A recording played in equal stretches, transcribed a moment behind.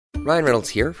Ryan Reynolds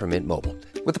here from Mint Mobile.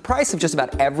 With the price of just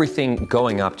about everything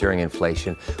going up during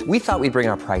inflation, we thought we'd bring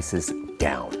our prices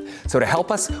down. So to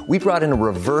help us, we brought in a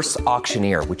reverse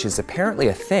auctioneer, which is apparently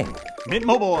a thing. Mint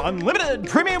Mobile Unlimited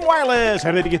Premium Wireless.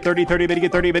 How to get 30, 30, bit to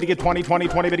get 30, bit to get 20, 20,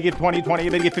 20, bit to get 20, 20,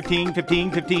 bit to get 15,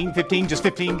 15, 15, 15, just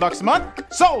 $15 a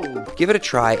month? Sold! Give it a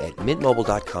try at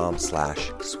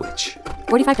mintmobile.com/switch.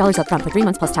 $45 up front for 3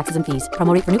 months plus taxes and fees.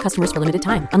 Promo rate for new customers for limited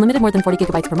time. Unlimited more than 40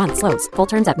 gigabytes per month. Slows full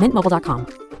terms at mintmobile.com.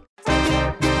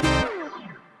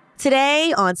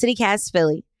 Today on CityCast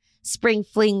Philly, Spring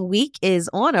Fling Week is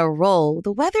on a roll.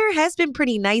 The weather has been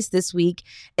pretty nice this week,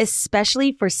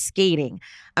 especially for skating.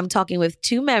 I'm talking with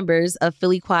two members of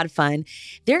Philly Quad Fun.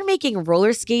 They're making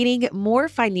roller skating more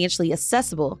financially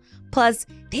accessible. Plus,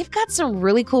 they've got some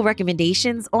really cool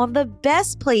recommendations on the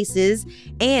best places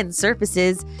and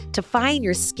surfaces to find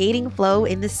your skating flow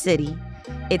in the city.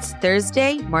 It's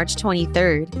Thursday, March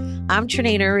 23rd. I'm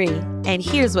Trenae Nuri, and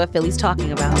here's what Philly's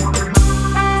talking about.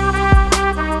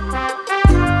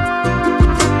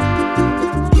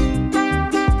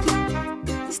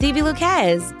 Stevie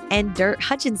Lucas and Dirt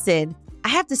Hutchinson. I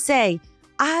have to say,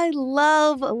 I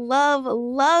love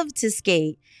to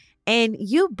skate. And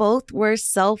you both were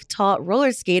self-taught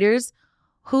roller skaters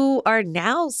who are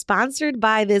now sponsored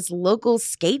by this local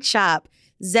skate shop,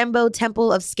 Zembo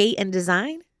Temple of Skate and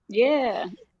Design. Yeah.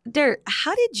 Dirt,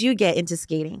 how did you get into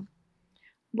skating?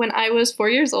 When I was 4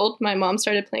 years old, my mom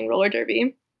started playing roller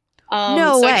derby.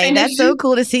 No way. That's so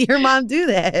cool to see your mom do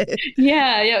that.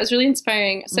 Yeah, it was really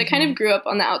inspiring. So I kind of grew up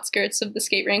on the outskirts of the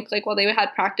skate rink. Like while they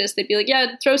had practice, they'd be like,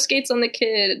 yeah, throw skates on the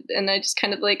kid. And I just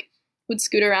kind of like would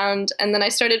scoot around. And then I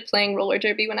started playing roller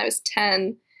derby when I was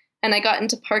 10. And I got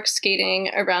into park skating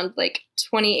around like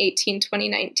 2018,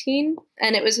 2019.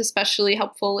 And it was especially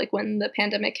helpful like when the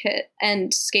pandemic hit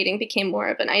and skating became more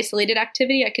of an isolated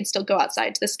activity. I could still go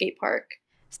outside to the skate park.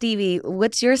 Stevie,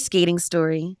 what's your skating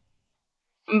story?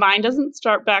 Mine doesn't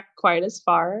start back quite as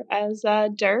far as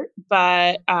Dirt,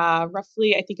 but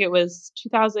roughly, I think it was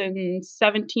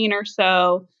 2017 or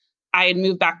so, I had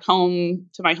moved back home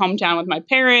to my hometown with my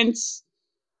parents.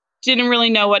 Didn't really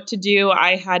know what to do.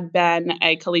 I had been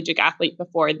a collegiate athlete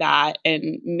before that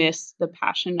and missed the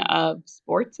passion of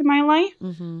sports in my life.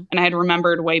 Mm-hmm. And I had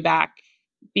remembered way back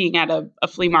being at a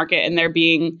flea market and there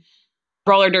being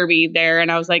roller derby there.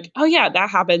 And I was like, oh yeah, that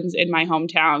happens in my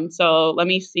hometown. So let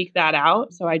me seek that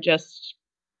out. So I just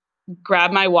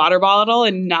grabbed my water bottle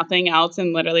and nothing else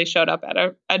and literally showed up at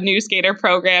a new skater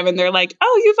program. And they're like,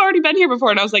 oh, you've already been here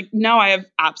before. And I was like, no, I have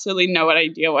absolutely no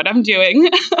idea what I'm doing.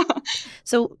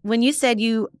 So when you said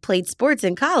you played sports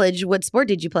in college, what sport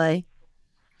did you play?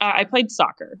 I played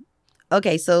soccer.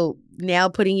 Okay, so now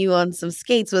putting you on some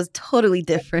skates was totally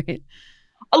different.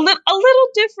 A little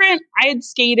different. I had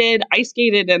skated, ice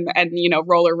skated and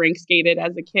roller rink skated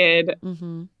as a kid.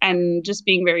 Mm-hmm. And just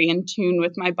being very in tune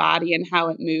with my body and how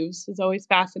it moves has always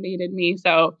fascinated me.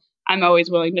 So I'm always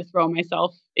willing to throw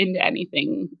myself into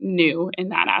anything new in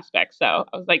that aspect. So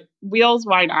I was like, wheels,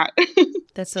 why not?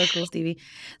 That's so cool, Stevie.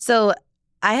 So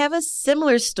I have a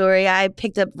similar story. I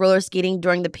picked up roller skating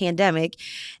during the pandemic.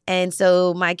 And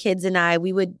so my kids and I,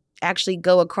 we would actually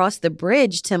go across the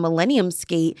bridge to Millennium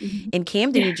Skate in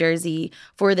Camden, New Jersey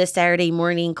for the Saturday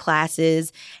morning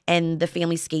classes and the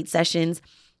family skate sessions.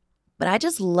 But I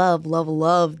just love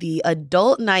the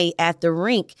adult night at the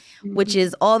rink, which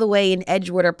is all the way in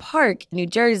Edgewater Park, New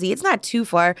Jersey. It's not too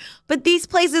far, but these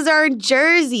places are in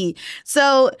Jersey.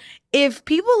 So if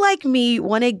people like me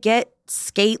want to get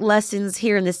skate lessons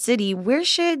here in the city, where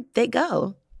should they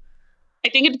go? I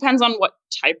think it depends on what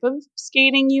type of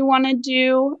skating you want to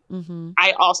do. Mm-hmm.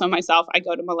 I also myself, I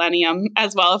go to Millennium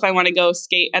as well if I want to go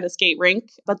skate at a skate rink.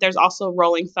 But there's also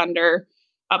Rolling Thunder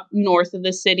up north of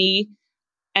the city.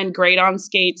 And Great on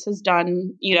Skates has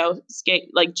done,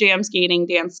 skate like jam skating,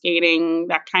 dance skating,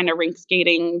 that kind of rink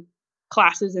skating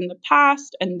classes in the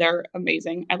past. And they're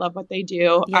amazing. I love what they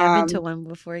do. Yeah, I've been to one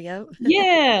before, yep.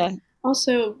 Yeah.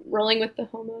 Also, Rolling with the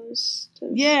Homos.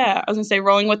 Yeah, I was going to say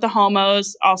Rolling with the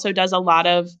Homos also does a lot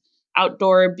of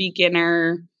outdoor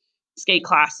beginner skate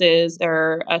classes.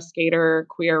 They're a skater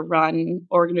queer run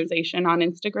organization on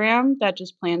Instagram that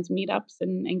just plans meetups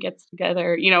and gets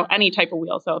together, any type of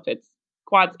wheel. So if it's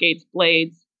quad skates,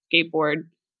 blades, skateboard,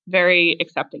 very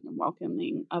accepting and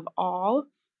welcoming of all.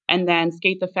 And then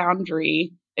Skate the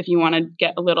Foundry, if you want to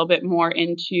get a little bit more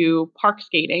into park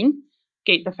skating.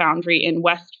 Skate the Foundry in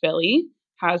West Philly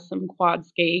has some quad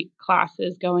skate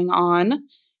classes going on.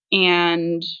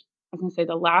 And I was going to say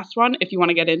the last one, if you want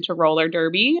to get into roller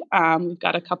derby, we've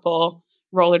got a couple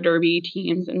roller derby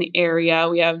teams in the area.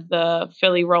 We have the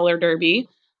Philly Roller Derby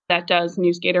that does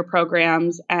new skater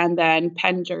programs. And then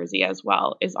Penn Jersey as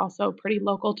well is also pretty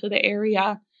local to the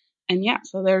area. And yeah,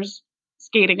 so there's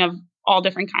skating of all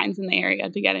different kinds in the area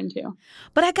to get into.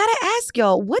 But I gotta ask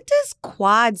y'all, what does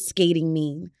quad skating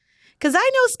mean? Because I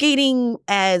know skating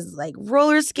as like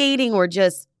roller skating or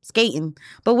just skating,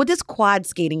 but what does quad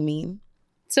skating mean?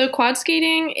 So quad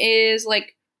skating is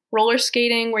like roller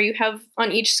skating where you have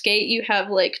on each skate, you have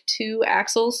like 2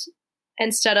 axles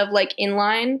instead of like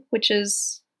inline, which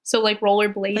is so like roller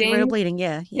blading. Like rollerblading,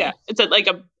 yeah. Yeah, it's like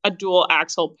a dual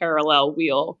axle parallel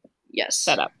wheel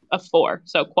setup of 4.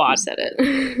 So quad. You said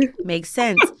it. Makes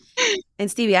sense.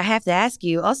 And Stevie, I have to ask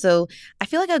you also, I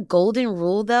feel like a golden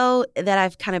rule though that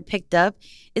I've kind of picked up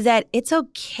is that it's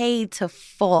okay to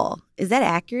fall. Is that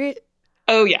accurate?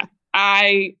 Oh yeah.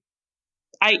 I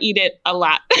eat it a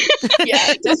lot.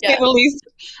 Yeah. To say the least.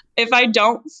 If I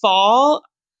don't fall,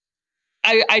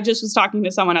 I just was talking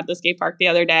to someone at the skate park the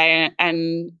other day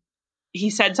and he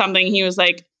said something. He was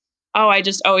like, oh, I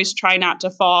just always try not to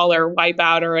fall or wipe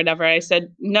out or whatever. I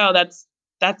said, no, that's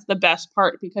the best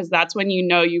part because that's when you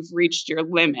know you've reached your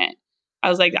limit. I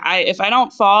was like, if I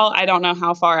don't fall, I don't know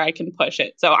how far I can push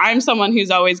it. So I'm someone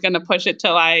who's always going to push it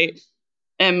till I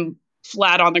am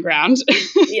flat on the ground.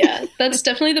 Yeah, that's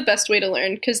definitely the best way to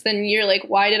learn because then you're like,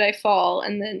 why did I fall?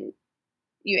 And then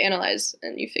you analyze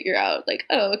and you figure out like,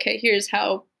 oh, okay, here's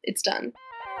how it's done.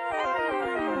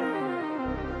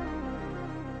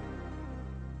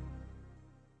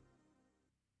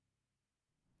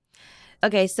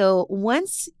 Okay, so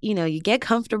once, you get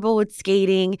comfortable with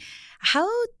skating, how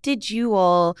did you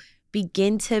all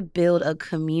begin to build a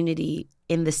community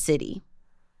in the city?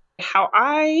 How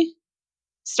I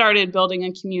started building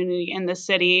a community in the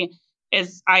city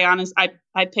is I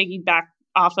piggyback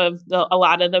off of a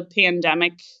lot of the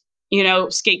pandemic,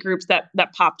 skate groups that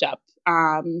popped up.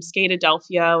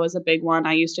 Skateadelphia was a big one.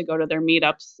 I used to go to their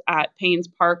meetups at Paynes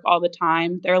Park all the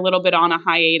time. They're a little bit on a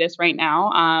hiatus right now.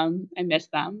 I miss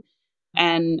them.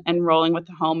 And Rolling with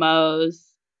the Homos.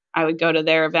 I would go to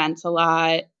their events a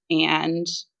lot. And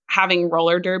having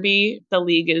roller derby, the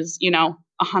league is,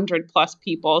 100+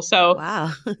 people. So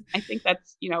wow. I think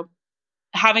that's,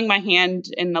 having my hand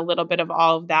in a little bit of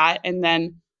all of that. And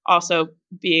then also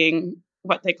being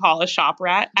what they call a shop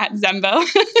rat at Zembo.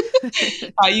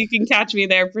 You can catch me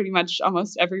there pretty much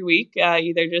almost every week,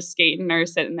 either just skating or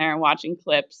sitting there and watching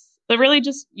clips. But really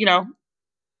just,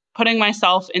 putting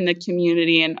myself in the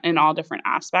community in all different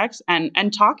aspects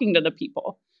and talking to the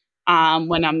people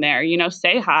when I'm there,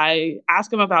 say hi, ask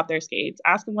them about their skates,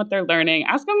 ask them what they're learning,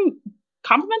 ask them,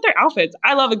 compliment their outfits.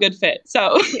 I love a good fit.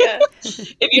 So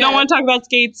if you don't want to talk about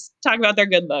skates, talk about their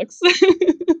good looks.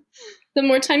 The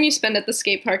more time you spend at the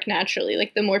skate park naturally,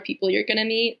 like the more people you're going to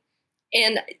meet.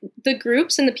 And the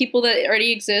groups and the people that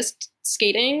already exist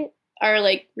skating are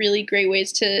like really great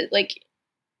ways to like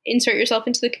insert yourself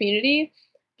into the community.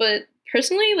 But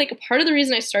personally, like a part of the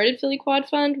reason I started Philly Quad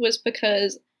Fund was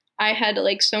because I had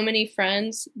like so many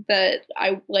friends that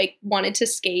I like wanted to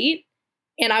skate.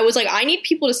 And I was like, I need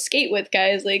people to skate with,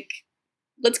 guys. Like,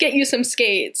 let's get you some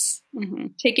skates. Mm-hmm.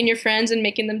 Taking your friends and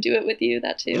making them do it with you,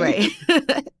 that too. Right.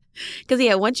 Because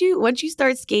once you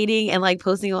start skating and like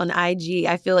posting on IG,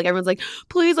 I feel like everyone's like,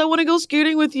 please, I want to go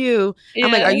skating with you. Yeah.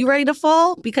 I'm like, are you ready to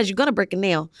fall? Because you're gonna break a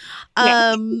nail.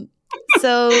 Yeah.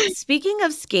 So speaking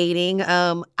of skating,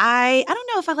 I don't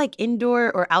know if I like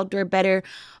indoor or outdoor better,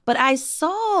 but I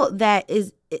saw that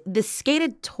is the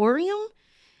Skateatorium.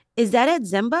 Is that at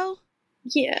Zembo?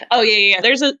 Yeah. Oh yeah.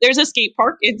 There's a skate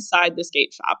park inside the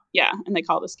skate shop. Yeah, and they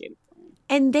call it the Skateatorium.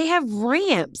 And they have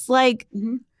ramps. Like,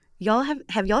 y'all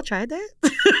have y'all tried that?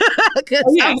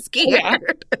 Because I'm scared. Yeah.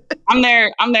 I'm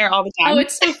there all the time. Oh,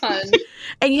 it's so fun.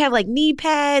 And you have like knee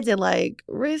pads and like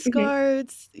wrist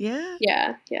guards. Yeah.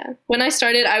 Yeah. When I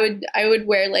started, I would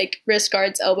wear like wrist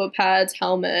guards, elbow pads,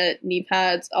 helmet, knee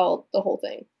pads, the whole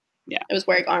thing. Yeah. I was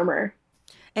wearing armor.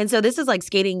 And so this is like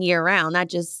skating year round, not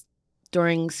just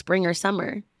during spring or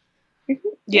summer.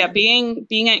 Yeah, being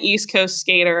an East Coast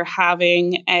skater,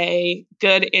 having a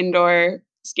good indoor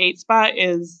skate spot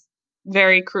is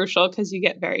very crucial because you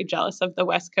get very jealous of the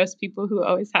West Coast people who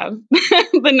always have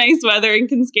the nice weather and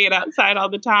can skate outside all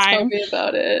the time. Tell me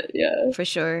about it. Yeah, for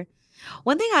sure.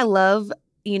 One thing I love,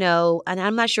 and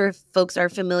I'm not sure if folks are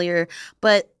familiar,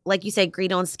 but like you said,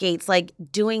 great on skates, like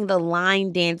doing the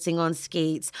line dancing on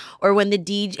skates, or when the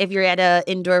DJ, if you're at a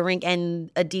indoor rink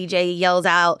and a DJ yells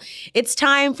out, it's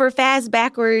time for fast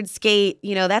backwards skate.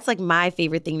 That's like my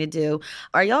favorite thing to do.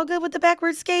 Are y'all good with the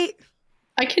backwards skate?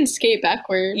 I can skate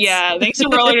backwards. Yeah, thanks to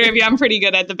roller derby, I'm pretty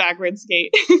good at the backwards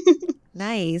skate.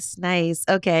 Nice, nice.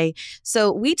 Okay.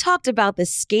 So we talked about the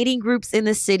skating groups in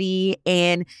the city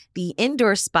and the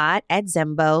indoor spot at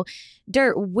Zembo.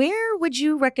 Dirt, where would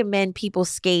you recommend people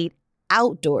skate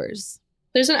outdoors?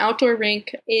 There's an outdoor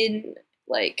rink in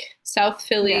like South Yeah.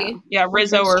 Philly Yeah. on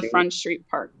Rizzo Front or Street. Front Street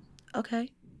Park. Okay.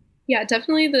 Yeah,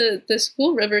 definitely the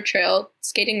school river trail.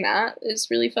 Skating that is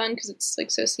really fun because it's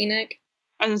like so scenic.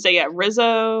 I was going to say, yeah,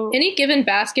 Rizzo. Any given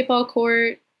basketball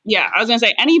court. Yeah, I was going to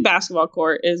say any basketball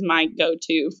court is my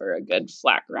go-to for a good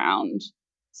flat ground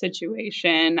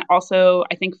situation. Also,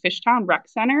 I think Fishtown Rec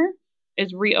Center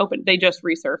is reopened. They just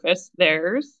resurfaced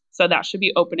theirs. So that should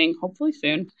be opening hopefully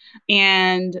soon.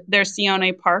 And there's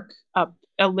Sione Park up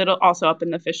a little, also up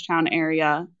in the Fishtown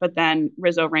area. But then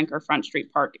Rizzo Rink or Front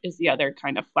Street Park is the other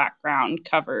kind of flat ground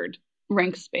covered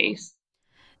rink space.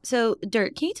 So,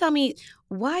 Dirt, can you tell me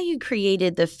why you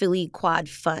created the Philly Quad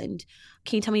Fund?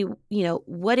 Can you tell me,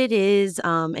 what it is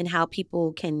and how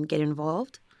people can get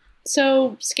involved?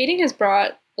 So skating has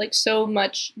brought like so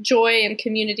much joy and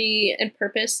community and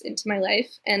purpose into my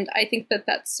life. And I think that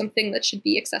that's something that should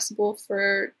be accessible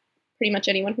for pretty much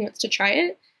anyone who wants to try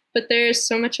it. But there's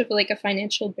so much of like a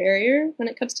financial barrier when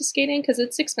it comes to skating because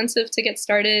it's expensive to get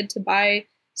started, to buy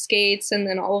skates and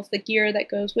then all of the gear that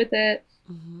goes with it.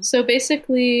 Mm-hmm. So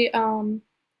basically,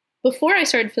 before I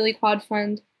started Philly Quad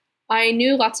Fund, I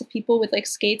knew lots of people with like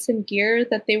skates and gear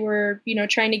that they were,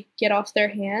 trying to get off their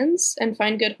hands and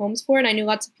find good homes for. And I knew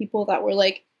lots of people that were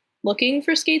like looking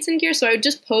for skates and gear. So I would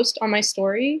just post on my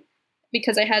story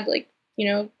because I had like,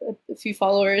 a few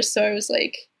followers. So I was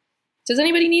like, does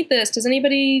anybody need this? Does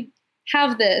anybody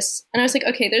have this? And I was like,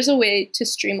 okay, there's a way to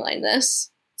streamline this.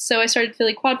 So I started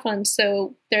Philly Quad Fund.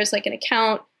 So there's like an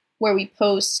account where we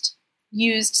post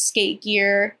used skate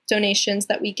gear donations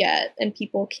that we get and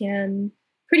people can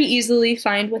pretty easily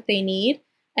find what they need.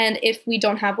 And if we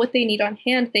don't have what they need on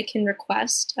hand, they can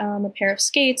request a pair of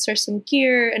skates or some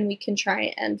gear and we can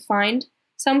try and find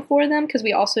some for them because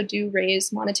we also do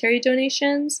raise monetary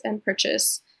donations and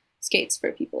purchase skates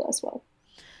for people as well.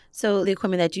 So the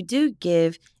equipment that you do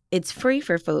give, it's free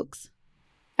for folks.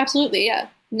 Absolutely, yeah.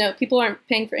 No, people aren't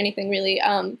paying for anything really.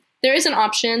 There is an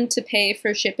option to pay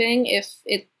for shipping if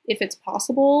it's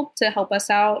possible to help us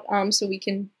out so we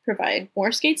can provide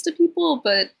more skates to people,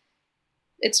 but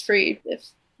it's free if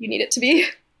you need it to be.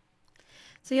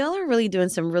 So y'all are really doing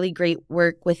some really great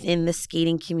work within the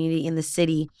skating community in the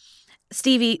city.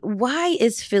 Stevie, why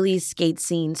is Philly's skate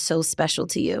scene so special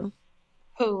to you?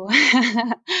 Oh,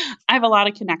 I have a lot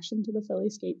of connection to the Philly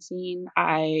skate scene.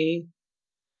 I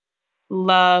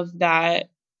love that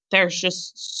there's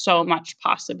just so much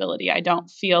possibility. I don't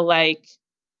feel like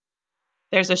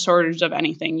there's a shortage of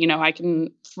anything. I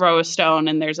can throw a stone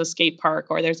and there's a skate park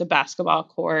or there's a basketball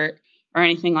court or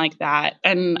anything like that.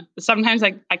 And sometimes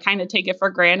I kind of take it for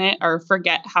granted or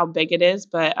forget how big it is.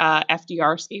 But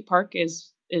FDR Skate Park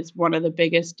is one of the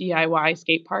biggest DIY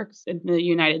skate parks in the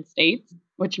United States,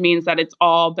 which means that it's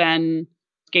all been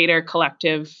Skater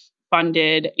Collective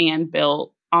funded and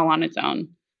built all on its own,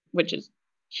 which is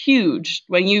huge.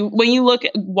 When you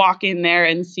walk in there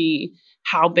and see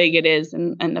how big it is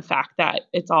and the fact that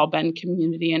it's all been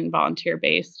community and volunteer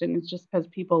based. And it's just because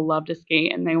people love to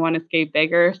skate and they want to skate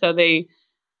bigger. So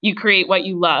you create what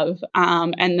you love.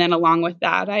 And then along with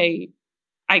that, I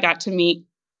got to meet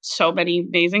so many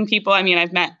amazing people. I mean,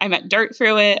 I met Dirt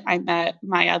through it. I met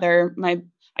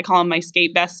I call them my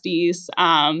skate besties.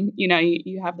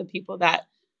 You have the people that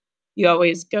you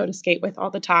always go to skate with all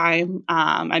the time.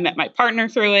 I met my partner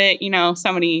through it.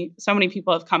 So many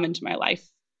people have come into my life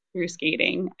through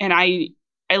skating. And I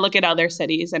look at other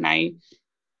cities and I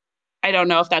don't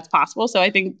know if that's possible. So I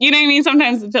think,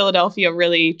 sometimes Philadelphia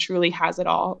really, truly has it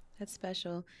all. That's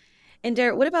special. And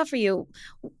Derek, what about for you?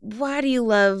 Why do you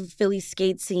love Philly's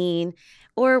skate scene?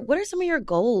 Or what are some of your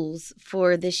goals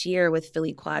for this year with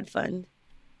Philly Quad Fund?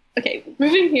 Okay,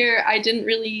 moving here, I didn't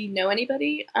really know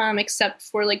anybody except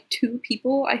for like 2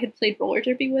 people I had played roller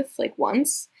derby with like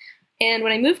once. And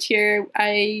when I moved here,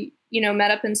 I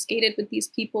met up and skated with these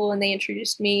people and they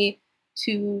introduced me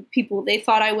to people they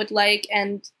thought I would like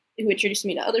and who introduced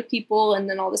me to other people. And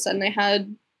then all of a sudden I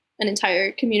had an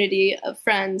entire community of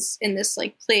friends in this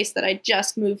like place that I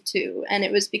just moved to. And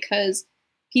it was because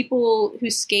people who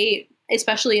skate,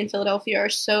 especially in Philadelphia, are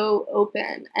so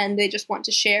open and they just want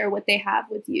to share what they have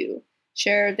with you,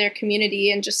 share their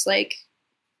community and just like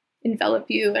envelop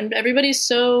you. And everybody's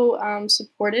so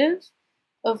supportive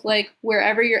of like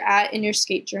wherever you're at in your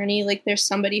skate journey, like there's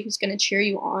somebody who's going to cheer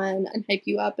you on and hype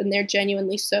you up and they're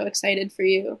genuinely so excited for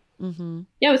you. Mm-hmm.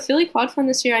 Yeah, with Philly Quad Fund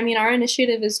this year, I mean, our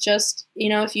initiative is just,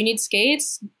 if you need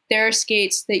skates, there are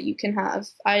skates that you can have.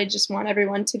 I just want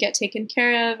everyone to get taken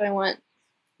care of. I want,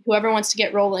 whoever wants to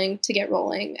get rolling,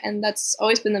 and that's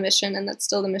always been the mission, and that's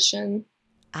still the mission.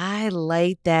 I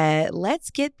like that. Let's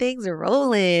get things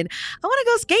rolling. I want to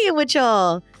go skating with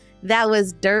y'all. That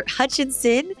was Dirt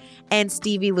Hutchinson and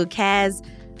Stevie Lucas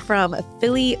from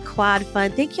Philly Quad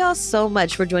Fun. Thank y'all so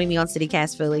much for joining me on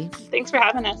CityCast Philly. Thanks for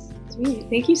having us. Sweet.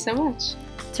 Thank you so much.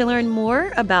 To learn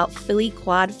more about Philly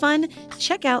Quad Fun,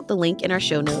 check out the link in our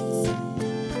show notes.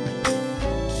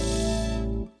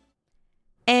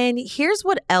 And here's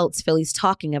what else Philly's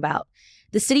talking about.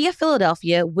 The city of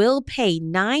Philadelphia will pay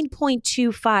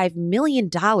 $9.25 million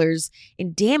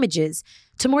in damages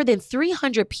to more than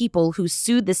 300 people who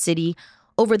sued the city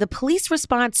over the police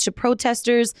response to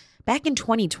protesters back in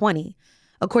 2020.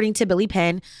 According to Billy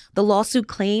Penn, the lawsuit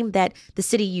claimed that the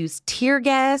city used tear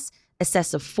gas,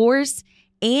 excessive force,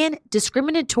 and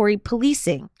discriminatory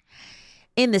policing.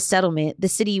 In the settlement, the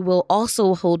city will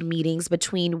also hold meetings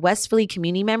between West Philly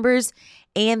community members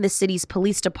and the city's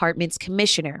police department's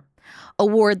commissioner,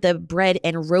 award the Bread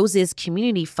and Roses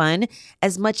Community Fund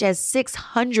as much as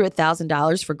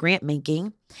 $600,000 for grant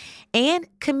making, and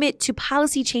commit to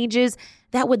policy changes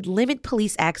that would limit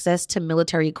police access to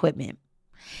military equipment.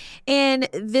 And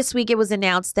this week it was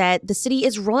announced that the city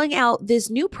is rolling out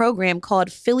this new program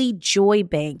called Philly Joy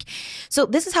Bank. So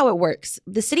this is how it works.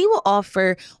 The city will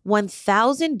offer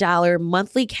 $1,000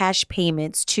 monthly cash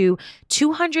payments to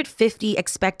 250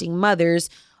 expecting mothers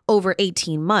over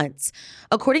 18 months.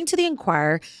 According to the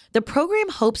Inquirer, the program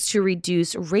hopes to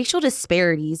reduce racial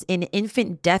disparities in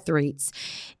infant death rates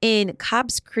in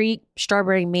Cobbs Creek,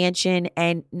 Strawberry Mansion,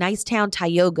 and Nicetown,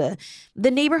 Tioga,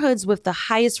 the neighborhoods with the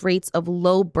highest rates of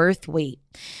low birth weight.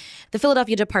 The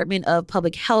Philadelphia Department of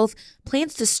Public Health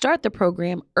plans to start the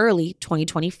program early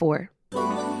 2024.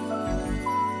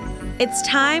 It's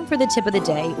time for the tip of the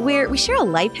day, where we share a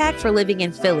life hack for living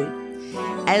in Philly.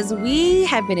 As we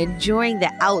have been enjoying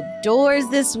the outdoors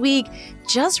this week,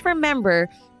 just remember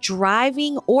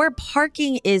driving or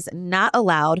parking is not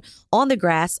allowed on the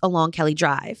grass along Kelly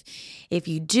Drive. If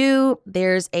you do,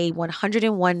 there's a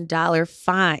 $101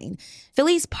 fine.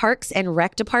 Philly's Parks and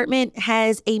Rec Department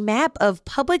has a map of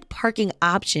public parking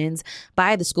options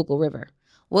by the Schuylkill River.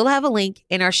 We'll have a link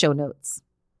in our show notes.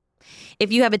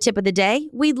 If you have a tip of the day,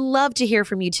 we'd love to hear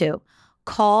from you too.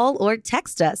 Call or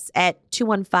text us at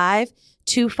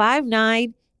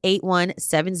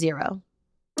 215-259-8170.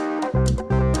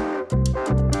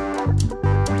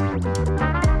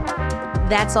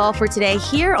 That's all for today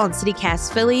here on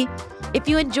CityCast Philly. If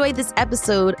you enjoyed this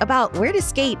episode about where to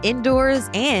skate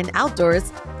indoors and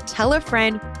outdoors, tell a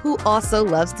friend who also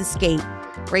loves to skate.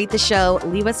 Rate the show,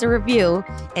 leave us a review,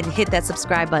 and hit that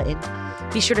subscribe button.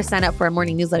 Be sure to sign up for our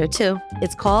morning newsletter too.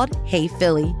 It's called Hey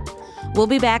Philly. We'll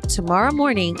be back tomorrow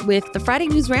morning with the Friday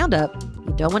News Roundup.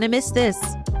 You don't want to miss this.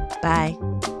 Bye.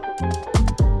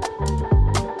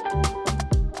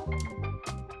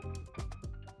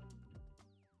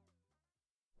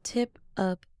 Tip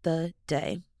of the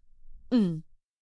day.